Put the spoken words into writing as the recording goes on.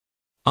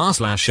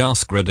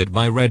r/AskReddit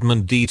by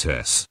Redmond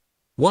Dts.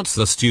 What's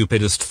the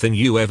stupidest thing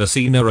you ever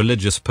seen a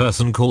religious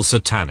person call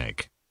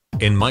satanic?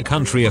 In my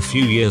country a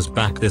few years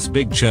back, this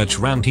big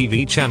church-run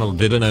TV channel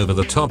did an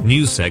over-the-top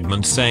news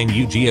segment saying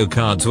Yu-Gi-Oh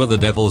cards were the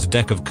devil's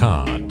deck of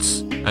cards,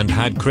 and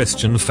had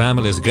Christian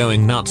families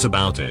going nuts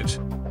about it.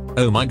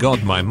 Oh my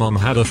god, my mom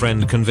had a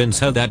friend convince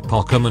her that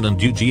Pokemon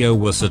and Yu-Gi-Oh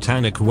were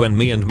satanic when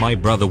me and my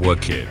brother were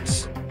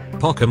kids.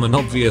 Pokemon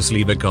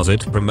obviously because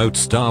it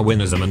promotes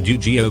Darwinism, and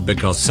Yu-Gi-Oh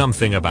because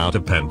something about a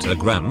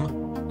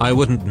pentagram? I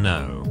wouldn't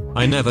know.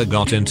 I never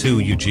got into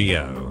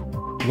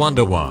Yu-Gi-Oh.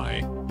 Wonder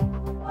why.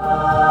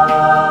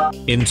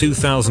 In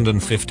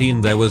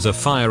 2015 there was a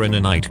fire in a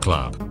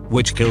nightclub,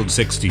 which killed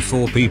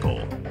 64 people.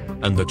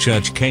 And the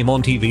church came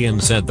on TV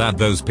and said that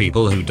those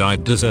people who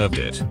died deserved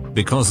it,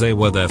 because they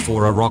were there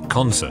for a rock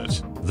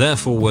concert,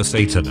 therefore were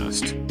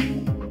Satanist.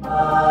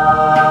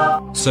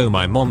 So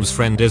my mom's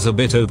friend is a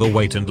bit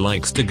overweight and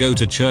likes to go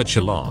to church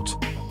a lot.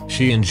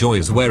 She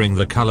enjoys wearing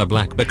the color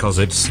black because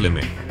it's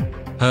slimming.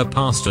 Her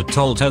pastor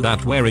told her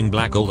that wearing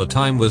black all the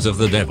time was of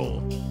the devil.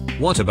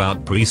 What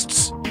about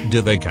priests? Do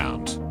they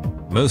count?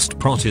 Most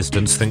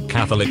Protestants think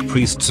Catholic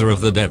priests are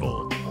of the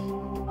devil.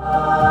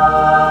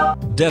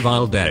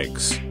 Deviled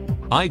eggs.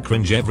 I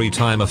cringe every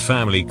time a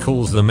family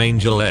calls them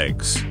angel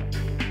eggs.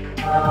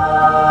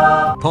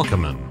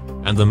 Pokemon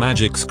and the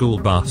magic school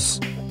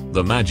bus.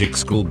 The magic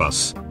school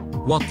bus.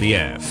 What the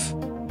F?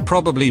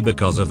 Probably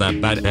because of that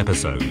bad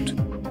episode.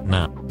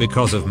 Nah,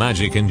 because of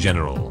magic in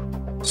general.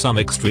 Some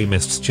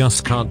extremists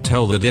just can't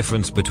tell the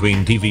difference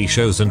between TV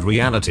shows and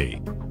reality.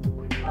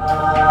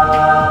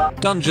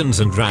 Dungeons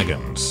and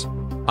Dragons.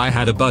 I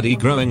had a buddy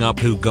growing up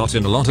who got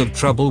in a lot of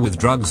trouble with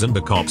drugs and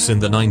the cops in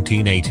the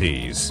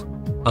 1980s.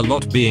 A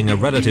lot being a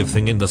relative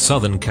thing in the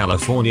Southern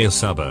California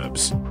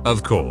suburbs,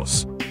 of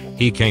course.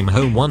 He came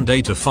home one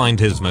day to find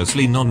his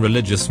mostly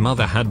non-religious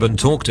mother had been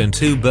talked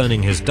into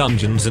burning his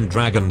Dungeons and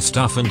Dragons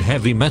stuff and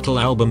heavy metal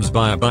albums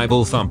by a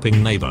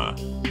Bible-thumping neighbor.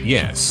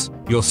 Yes,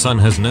 your son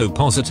has no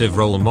positive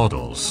role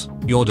models.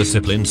 Your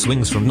discipline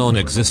swings from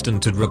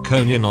non-existent to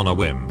draconian on a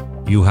whim.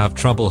 You have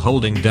trouble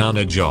holding down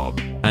a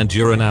job, and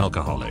you're an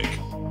alcoholic.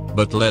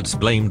 But let's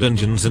blame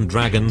Dungeons and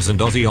Dragons and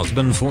Ozzy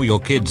Osbourne for your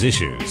kids'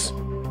 issues.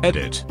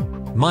 Edit.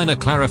 Minor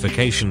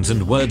clarifications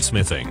and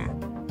wordsmithing.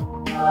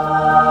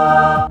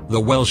 The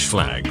Welsh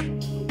flag.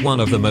 One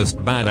of the most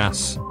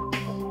badass.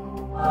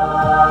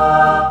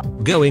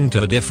 Going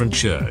to a different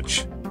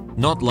church.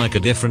 Not like a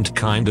different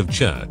kind of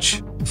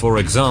church, for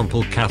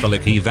example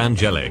Catholic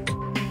Evangelic.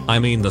 I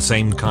mean the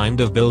same kind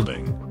of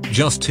building,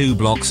 just 2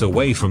 blocks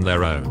away from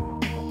their own.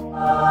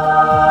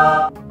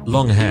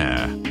 Long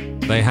hair.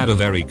 They had a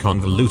very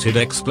convoluted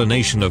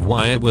explanation of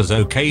why it was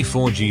okay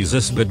for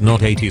Jesus but not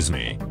 80s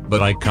me,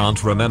 but I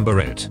can't remember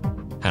it.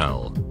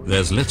 Hell,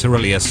 there's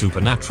literally a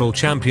supernatural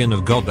champion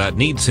of God that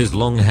needs his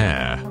long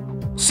hair.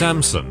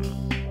 Samson.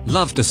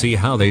 Love to see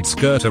how they'd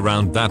skirt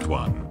around that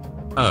one.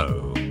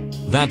 Oh.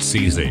 That's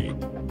easy.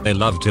 They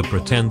love to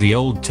pretend the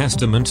Old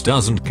Testament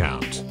doesn't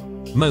count.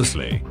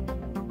 Mostly.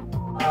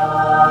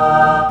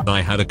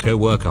 I had a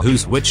coworker who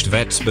switched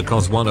vets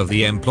because one of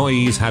the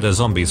employees had a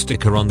zombie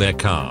sticker on their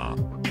car.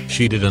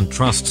 She didn't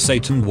trust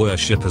Satan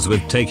worshippers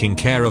with taking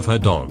care of her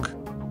dog.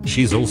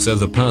 She's also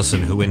the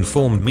person who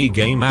informed me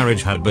gay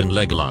marriage had been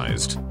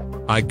legalized.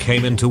 I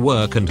came into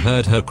work and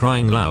heard her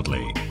crying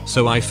loudly,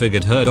 so I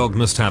figured her dog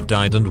must have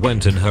died and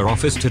went in her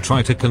office to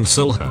try to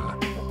console her.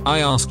 I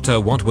asked her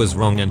what was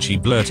wrong and she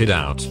blurted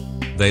out,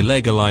 "They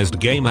legalized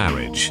gay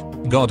marriage.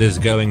 God is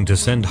going to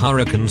send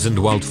hurricanes and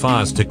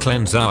wildfires to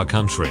cleanse our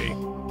country."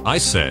 I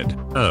said,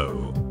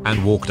 "Oh,"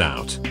 and walked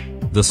out.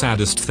 The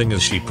saddest thing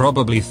is she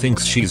probably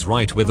thinks she's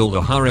right with all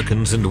the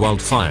hurricanes and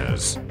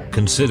wildfires,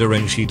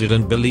 considering she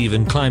didn't believe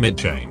in climate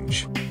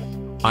change.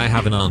 I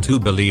have an aunt who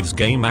believes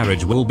gay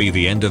marriage will be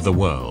the end of the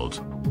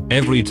world.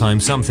 Every time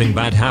something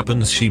bad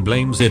happens she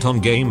blames it on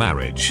gay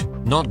marriage,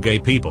 not gay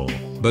people,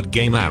 but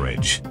gay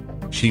marriage.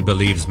 She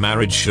believes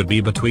marriage should be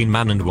between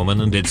man and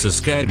woman and it's a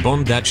scared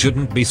bond that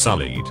shouldn't be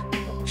sullied.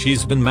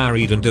 She's been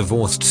married and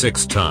divorced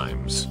 6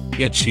 times,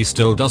 yet she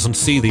still doesn't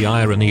see the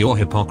irony or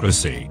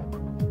hypocrisy.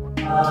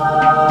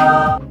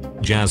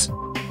 Jazz.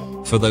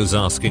 For those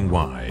asking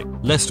why,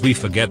 lest we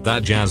forget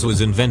that jazz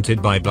was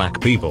invented by black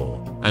people,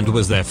 and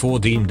was therefore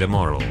deemed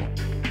immoral.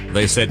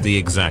 They said the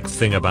exact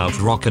thing about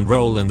rock and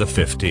roll in the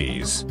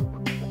 50s.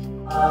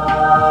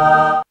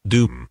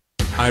 Doom.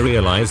 I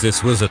realize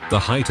this was at the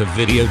height of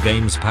video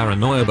games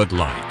paranoia, but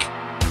like,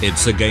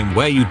 it's a game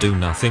where you do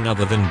nothing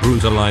other than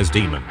brutalize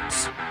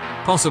demons.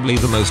 Possibly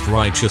the most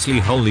righteously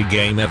holy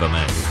game ever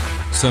made.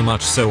 So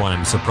much so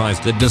I'm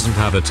surprised it doesn't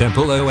have a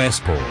Temple OS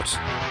port.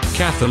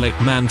 Catholic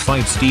man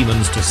fights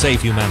demons to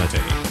save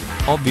humanity.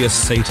 Obvious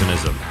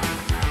Satanism.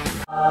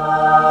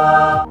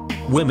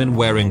 Women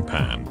wearing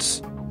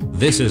pants.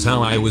 This is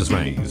how I was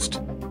raised.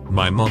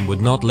 My mom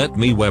would not let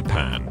me wear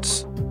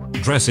pants.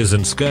 Dresses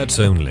and skirts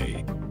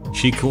only.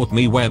 She caught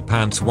me wear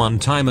pants one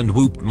time and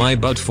whooped my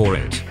butt for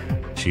it.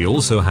 She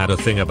also had a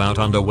thing about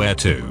underwear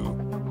too.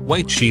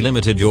 Wait, she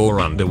limited your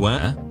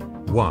underwear?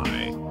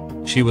 Why?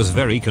 She was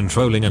very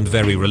controlling and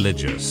very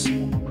religious.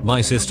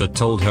 My sister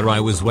told her I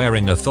was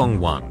wearing a thong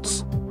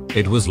once.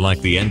 It was like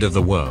the end of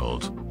the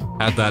world.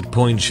 At that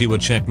point she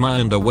would check my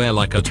underwear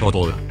like a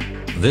toddler.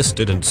 This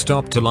didn't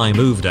stop till I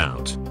moved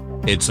out.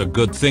 It's a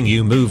good thing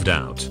you moved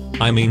out.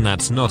 I mean,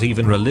 that's not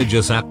even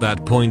religious at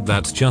that point,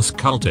 that's just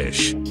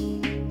cultish.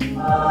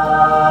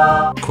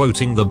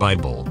 Quoting the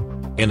Bible.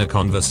 In a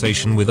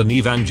conversation with an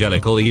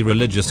evangelically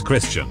religious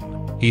Christian,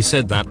 he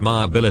said that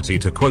my ability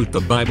to quote the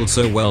Bible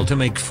so well to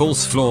make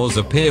false flaws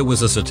appear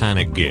was a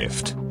satanic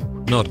gift.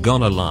 Not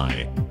gonna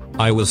lie,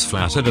 I was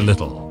flattered a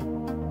little.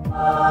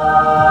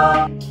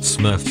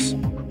 Smurfs.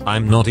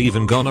 I'm not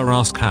even gonna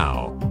ask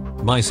how.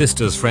 My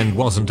sister's friend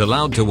wasn't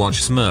allowed to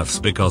watch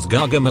Smurfs because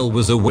Gargamel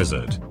was a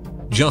wizard.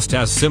 Just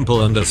as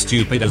simple and as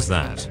stupid as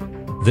that.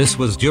 This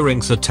was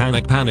during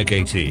Satanic Panic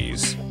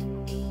 80s.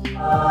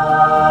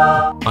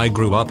 I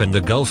grew up in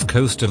the Gulf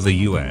Coast of the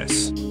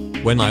US.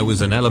 When I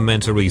was in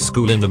elementary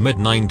school in the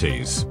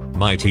mid-90s,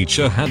 my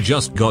teacher had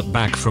just got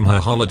back from her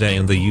holiday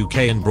in the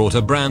UK and brought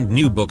a brand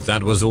new book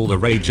that was all the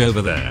rage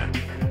over there.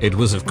 It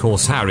was of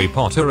course Harry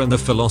Potter and the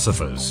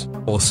Philosopher's,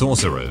 or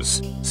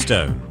Sorcerer's,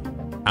 Stone.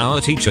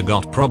 Our teacher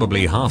got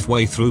probably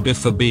halfway through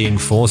before being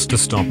forced to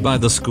stop by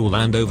the school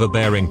and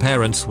overbearing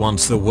parents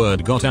once the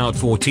word got out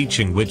for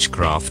teaching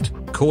witchcraft,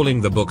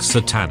 calling the book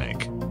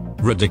satanic.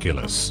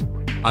 Ridiculous.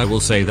 I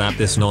will say that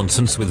this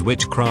nonsense with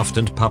witchcraft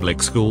and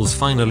public schools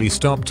finally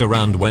stopped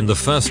around when the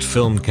first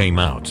film came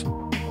out.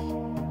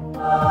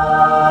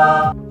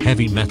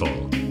 Heavy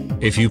metal.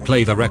 If you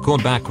play the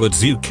record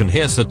backwards you can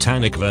hear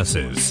satanic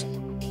verses.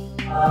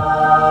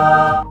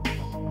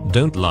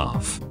 Don't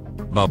laugh.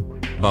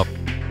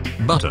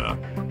 Butter.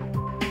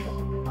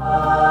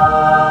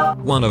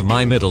 One of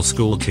my middle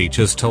school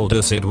teachers told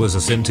us it was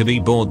a sin to be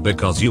bored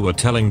because you were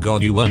telling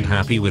God you weren't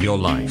happy with your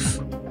life.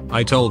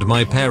 I told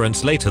my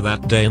parents later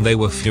that day and they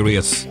were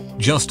furious,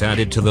 just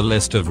added to the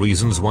list of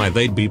reasons why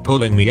they'd be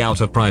pulling me out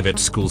of private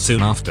school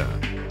soon after.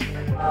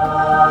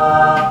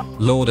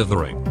 Lord of the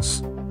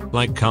Rings.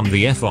 Like, come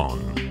the F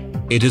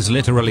on. It is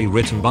literally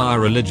written by a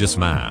religious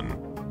man.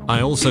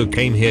 I also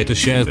came here to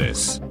share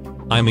this.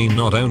 I mean,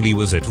 not only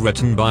was it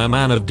written by a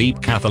man of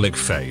deep Catholic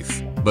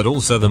faith, but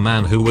also the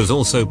man who was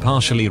also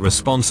partially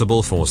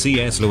responsible for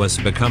C.S. Lewis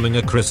becoming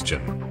a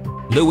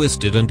Christian. Lewis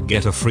didn't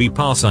get a free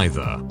pass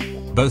either.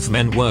 Both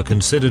men were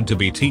considered to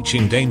be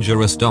teaching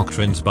dangerous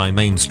doctrines by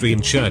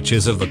mainstream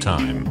churches of the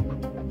time.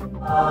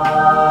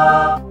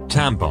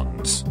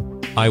 Tampons.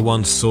 I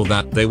once saw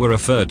that they were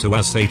referred to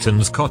as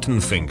Satan's cotton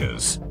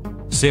fingers.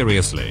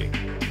 Seriously.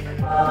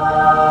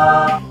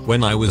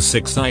 When I was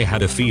 6 I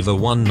had a fever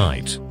one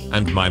night,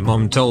 and my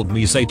mom told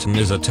me Satan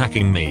is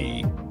attacking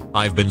me.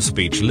 I've been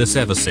speechless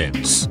ever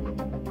since.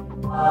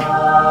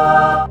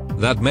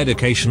 That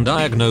medication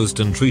diagnosed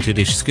and treated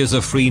ish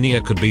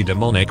schizophrenia could be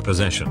demonic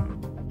possession.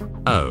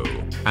 Oh,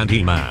 and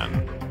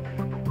He-Man.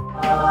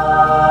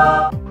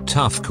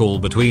 Tough call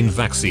between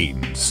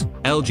vaccines,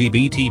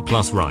 LGBT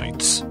plus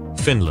rights,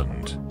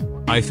 Finland.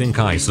 I think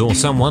I saw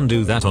someone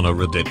do that on a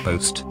Reddit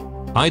post.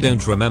 I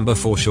don't remember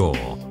for sure.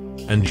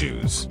 And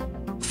Jews.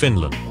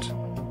 Finland.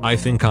 I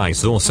think I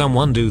saw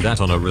someone do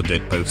that on a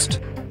Reddit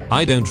post.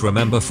 I don't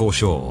remember for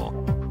sure.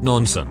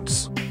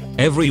 Nonsense.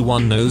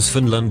 Everyone knows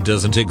Finland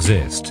doesn't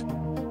exist.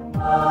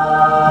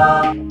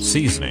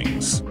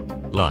 Seasonings.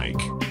 Like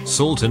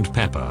salt and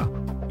pepper.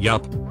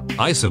 Yup.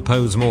 I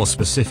suppose more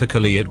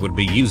specifically it would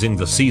be using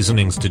the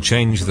seasonings to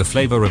change the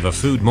flavor of a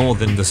food more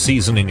than the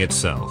seasoning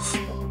itself.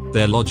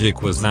 Their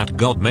logic was that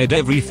God made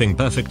everything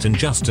perfect and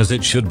just as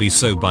it should be,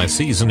 so by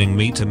seasoning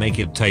meat to make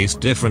it taste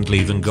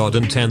differently than God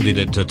intended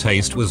it to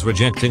taste was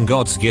rejecting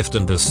God's gift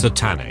and thus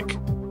satanic.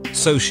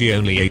 So she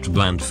only ate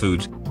bland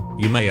food?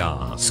 You may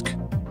ask.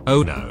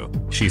 Oh no,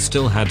 she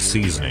still had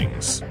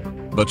seasonings.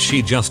 But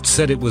she just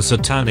said it was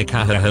satanic.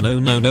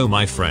 Hahaha, no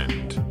my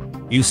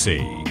friend. You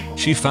see,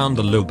 she found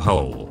the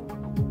loophole.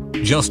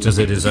 Just as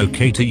it is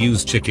okay to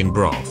use chicken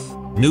broth,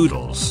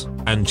 noodles,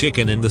 and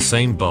chicken in the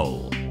same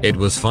bowl, it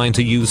was fine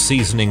to use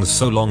seasonings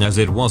so long as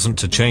it wasn't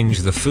to change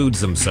the foods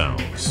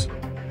themselves.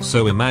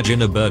 So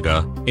imagine a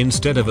burger,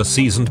 instead of a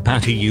seasoned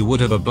patty you would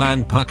have a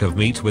bland puck of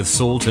meat with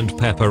salt and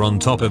pepper on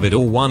top of it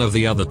or one of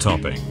the other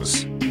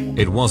toppings.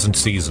 It wasn't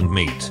seasoned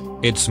meat,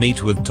 it's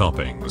meat with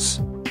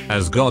toppings.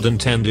 As God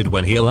intended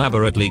when he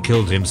elaborately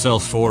killed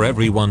himself for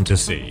everyone to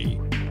see.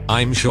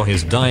 I'm sure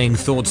his dying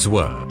thoughts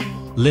were,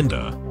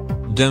 Linda,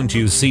 don't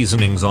use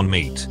seasonings on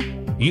meat.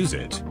 Use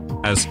it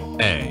as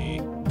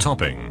a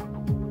topping.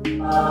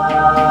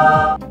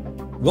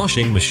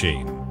 Washing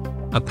machine.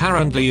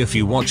 Apparently if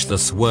you watch the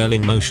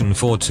swirling motion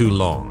for too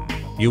long,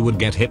 you would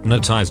get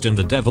hypnotized and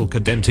the devil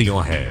could enter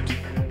your head.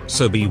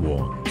 So be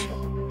warned.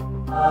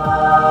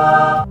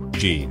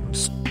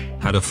 Jeans.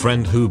 Had a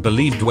friend who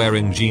believed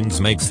wearing jeans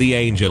makes the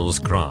angels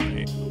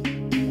cry.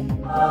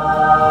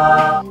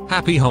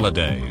 Happy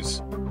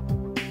holidays.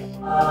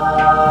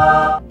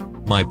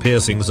 My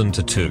piercings and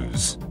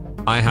tattoos.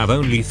 I have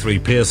only 3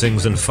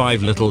 piercings and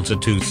 5 little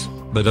tattoos,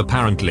 but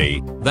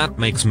apparently, that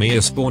makes me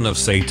a spawn of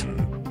Satan.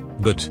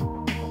 But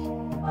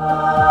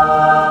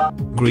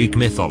Greek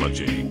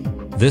mythology.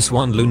 This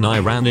one loon I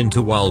ran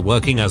into while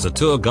working as a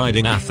tour guide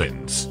in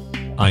Athens.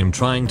 I'm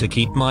trying to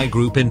keep my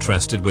group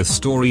interested with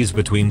stories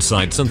between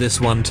sites, and this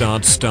one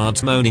tart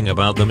starts moaning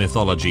about the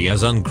mythology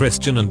as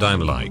unchristian, and I'm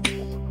like,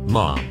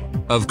 Mom,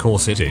 of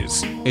course it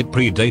is. It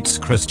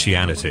predates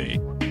Christianity.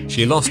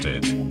 She lost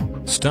it.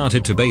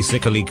 Started to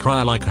basically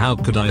cry like, how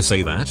could I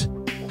say that?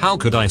 How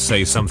could I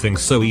say something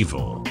so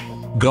evil?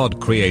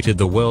 God created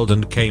the world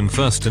and came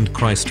first, and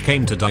Christ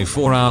came to die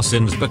for our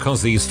sins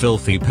because these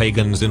filthy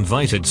pagans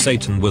invited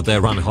Satan with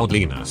their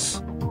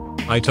ungodliness.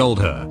 I told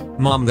her,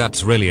 Mom,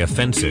 that's really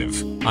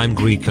offensive. I'm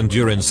Greek and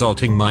you're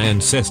insulting my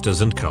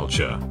ancestors and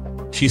culture.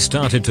 She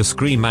started to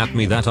scream at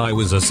me that I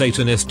was a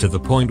Satanist to the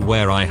point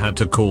where I had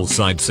to call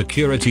site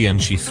security,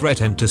 and she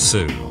threatened to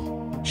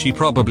sue. She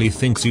probably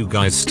thinks you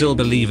guys still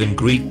believe in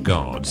Greek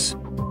gods.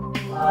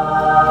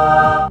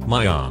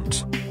 My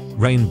aunt.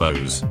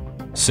 Rainbows.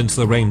 Since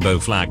the rainbow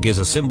flag is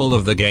a symbol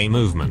of the gay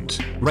movement,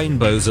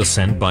 rainbows are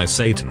sent by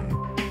Satan.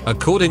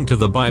 According to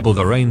the Bible,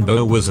 the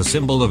rainbow was a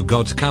symbol of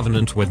God's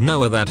covenant with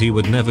Noah that he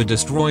would never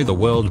destroy the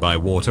world by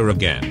water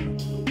again.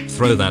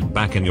 Throw that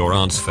back in your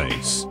aunt's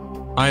face.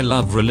 I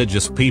love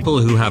religious people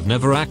who have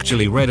never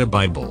actually read a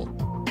Bible.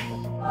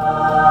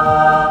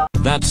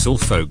 That's all,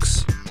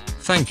 folks.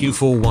 Thank you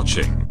for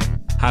watching.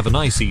 Have a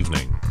nice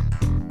evening.